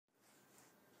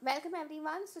Welcome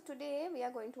everyone. So today we are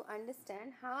going to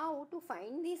understand how to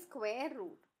find the square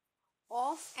root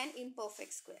of an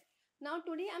imperfect square. Now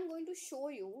today I'm going to show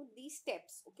you these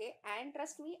steps, okay? And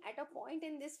trust me, at a point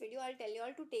in this video I'll tell you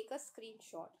all to take a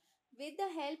screenshot. With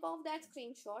the help of that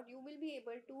screenshot, you will be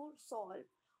able to solve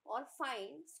or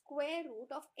find square root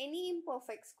of any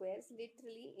imperfect squares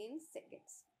literally in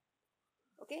seconds.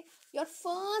 Okay, your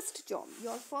first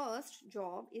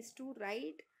job is to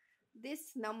write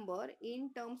this number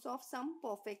in terms of some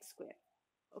perfect square.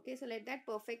 Okay, so let that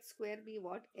perfect square be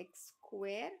what? X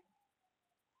square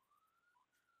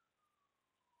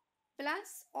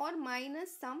plus or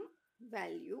minus some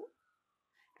value,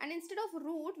 and instead of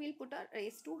root we'll put a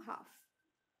raised to half.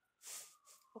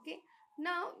 Okay,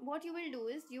 now what you will do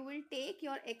is you will take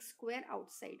your x square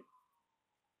outside.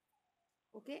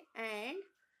 Okay, and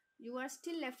you are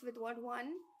still left with what? 1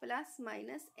 plus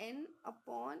minus n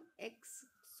upon x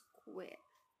square,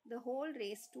 the whole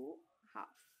raised to half.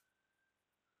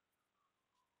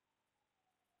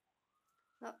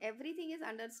 Now everything is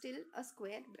under still a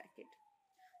square bracket.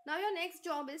 Now your next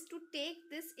job is to take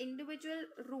this individual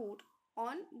root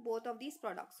on both of these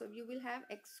products. So you will have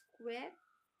x square,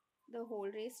 the whole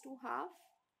raised to half,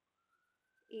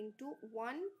 into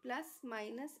 1 plus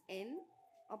minus n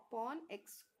upon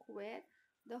x square,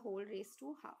 the whole raised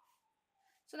to half.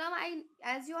 So now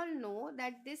as you all know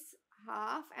that this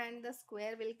half and the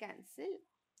square will cancel.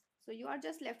 So you are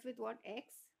just left with what?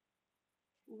 X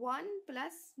 1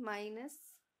 plus minus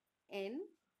n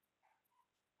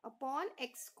upon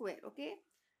x square. Okay.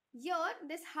 Here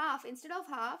this half, instead of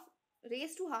half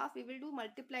raised to half, we will do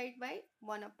multiplied by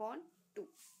 1 upon 2.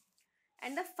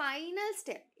 And the final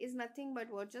step is nothing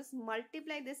but what? Just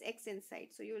multiply this x inside.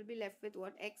 So you will be left with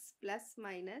what? X plus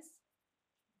minus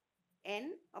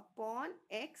n upon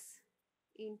x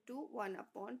into 1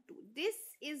 upon 2. This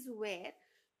is where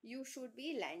you should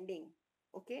be landing.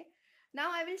 Okay,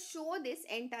 now I will show this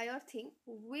entire thing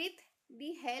with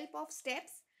the help of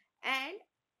steps, and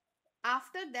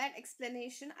after that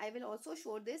explanation I will also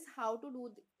show this how to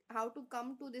do how to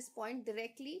come to this point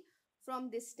directly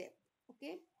from this step.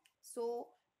 Okay, so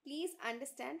please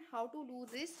understand how to do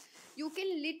this. You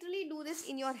can literally do this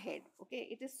in your head. Okay,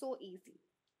 it is so easy.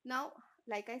 Now,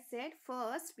 like I said,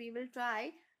 first we will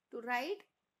try to write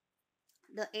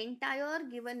the entire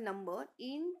given number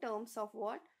in terms of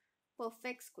what?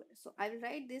 Perfect square. So I will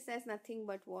write this as nothing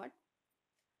but what?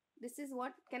 This is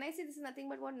what? Can I say this is nothing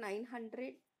but what?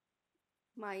 900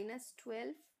 minus 12,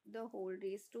 the whole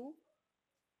raised to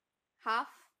half.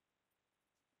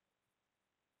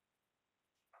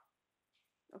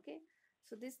 Okay,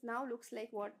 so this now looks like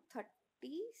what? 30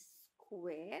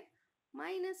 square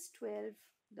minus 12,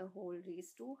 the whole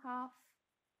raised to half.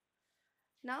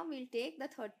 Now we'll take the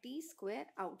 30 square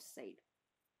outside.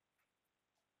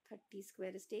 30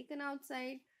 square is taken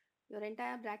outside. Your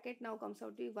entire bracket now comes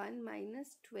out to be 1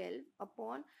 minus 12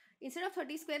 upon, instead of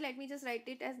 30 square, let me just write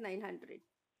it as 900.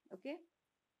 Okay,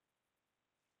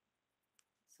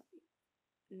 sorry,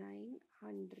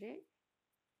 900.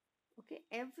 Okay,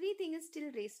 everything is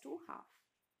still raised to half.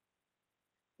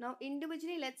 Now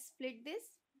individually let's split this.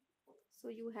 So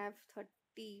you have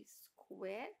 30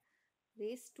 square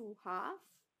raised to half.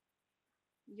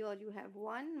 Here you have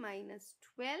 1 minus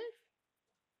 12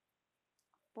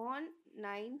 upon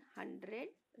 900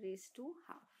 raised to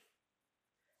half.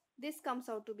 This comes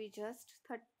out to be just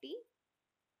 30.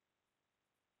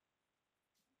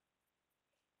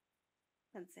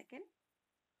 1 second.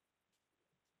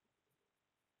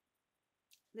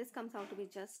 This comes out to be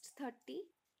just 30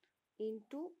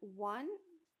 into 1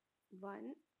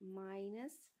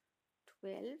 minus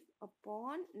 12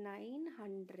 upon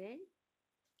 900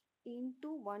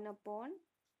 into 1 upon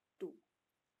 2.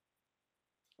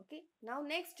 Okay, now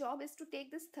next job is to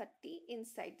take this 30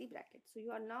 inside the bracket. So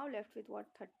you are now left with what?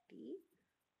 30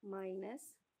 minus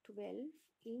 12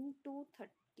 into 30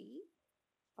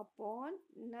 upon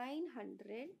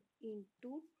 900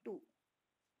 into 2.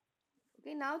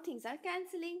 Okay, now things are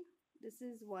cancelling. This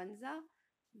is 1 za,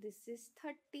 this is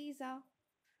 30 za,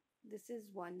 this is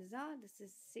 1 za, this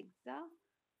is 6 za,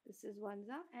 this is 1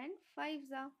 za, and 5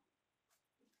 za.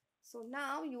 So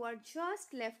now you are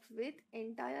just left with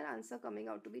entire answer coming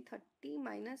out to be 30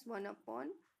 minus 1 upon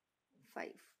 5.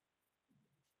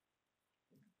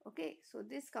 Okay, so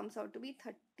this comes out to be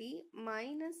 30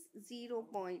 minus 0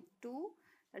 0.2,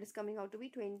 that is coming out to be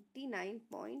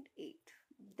 29.8.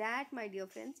 That, my dear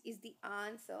friends, is the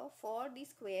answer for the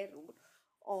square root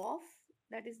of,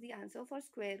 that is the answer for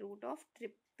square root of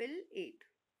 888.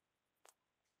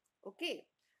 Okay,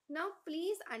 now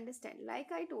please understand,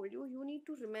 like I told you, you need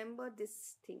to remember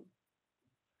this thing.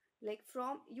 Like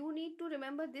from, you need to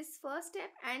remember this first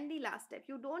step and the last step.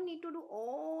 You don't need to do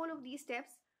all of these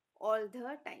steps all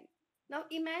the time. Now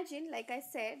imagine, like I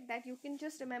said, that you can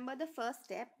just remember the first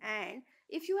step, and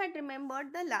if you had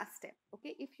remembered the last step,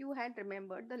 okay, if you had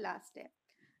remembered the last step,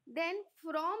 then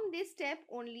from this step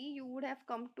only you would have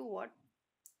come to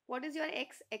what is your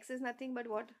x? X is nothing but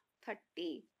what?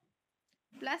 30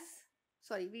 plus,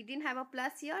 sorry, we didn't have a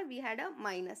plus here, we had a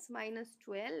minus. Minus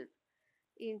 12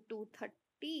 into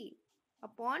 30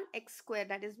 upon x square,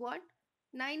 that is what?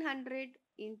 900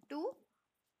 into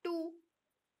 2.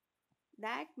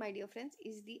 That, my dear friends,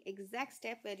 is the exact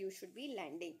step where you should be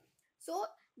landing. So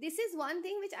this is one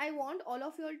thing which I want all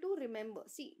of you all to remember.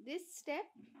 See, this step,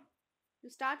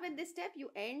 you start with this step, you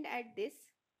end at this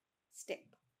step.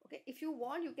 Okay, if you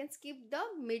want, you can skip the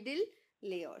middle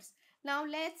layers. Now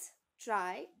let's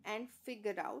try and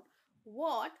figure out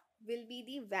what will be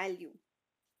the value.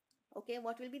 Okay,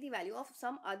 what will be the value of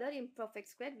some other imperfect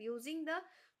square using the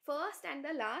first and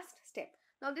the last step.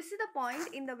 Now this is the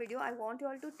point in the video. I want you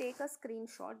all to take a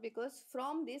screenshot, because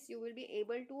from this you will be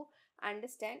able to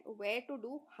understand where to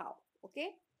do how.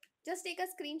 Okay, just take a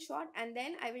screenshot and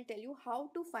then I will tell you how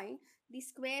to find the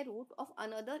square root of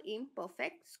another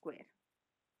imperfect square.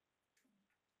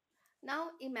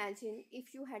 Now imagine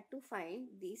if you had to find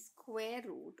the square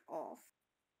root of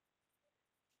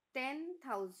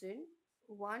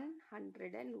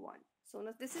 10,101. So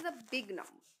now this is a big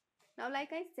number. Now,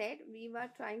 like I said, we were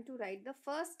trying to write the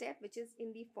first step, which is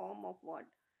in the form of what?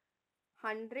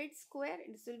 100 square.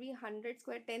 This will be 100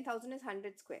 square. 10,000 is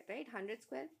 100 square, right? 100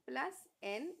 square plus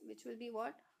n, which will be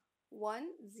what?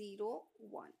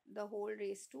 101. The whole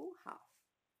raised to half.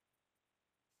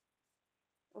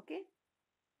 Okay.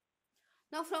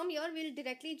 Now, from here, we'll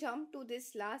directly jump to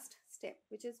this last step,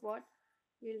 which is what?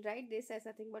 We'll write this as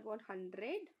nothing but what?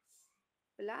 100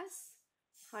 plus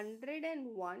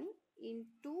 101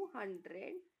 into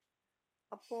 100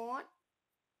 upon,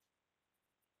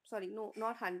 sorry, no,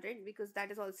 not 100, because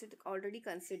that is also already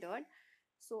considered.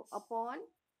 So upon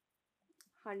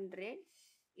 100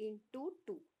 into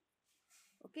 2.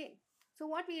 Okay, so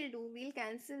what we'll do, we'll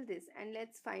cancel this and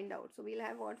let's find out. So we'll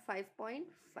have what?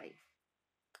 5.5.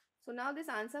 So now this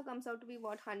answer comes out to be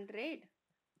what? 100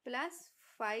 plus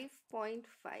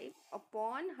 5.5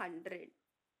 upon 100.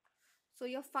 So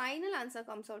your final answer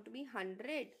comes out to be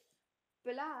 100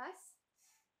 plus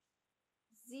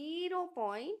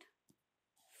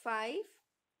 0.5,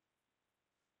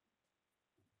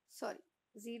 sorry,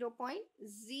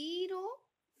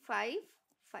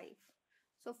 0.055.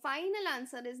 So final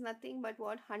answer is nothing but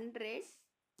what?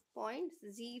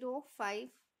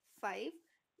 100.055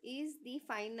 is the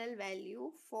final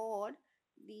value for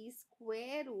the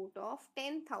square root of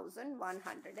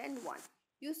 10,101.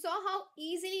 You saw how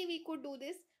easily we could do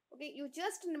this. Okay, you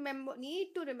just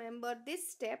need to remember this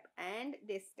step and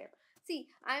this step. See,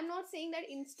 I am not saying that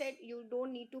instead you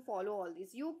don't need to follow all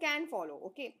these. You can follow.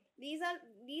 Okay, these are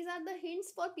the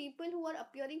hints for people who are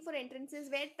appearing for entrances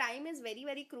where time is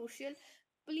very crucial.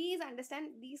 Please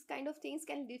understand, these kind of things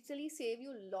can literally save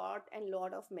you lot and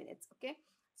lot of minutes. Okay,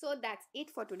 so that's it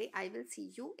for today. I will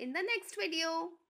see you in the next video.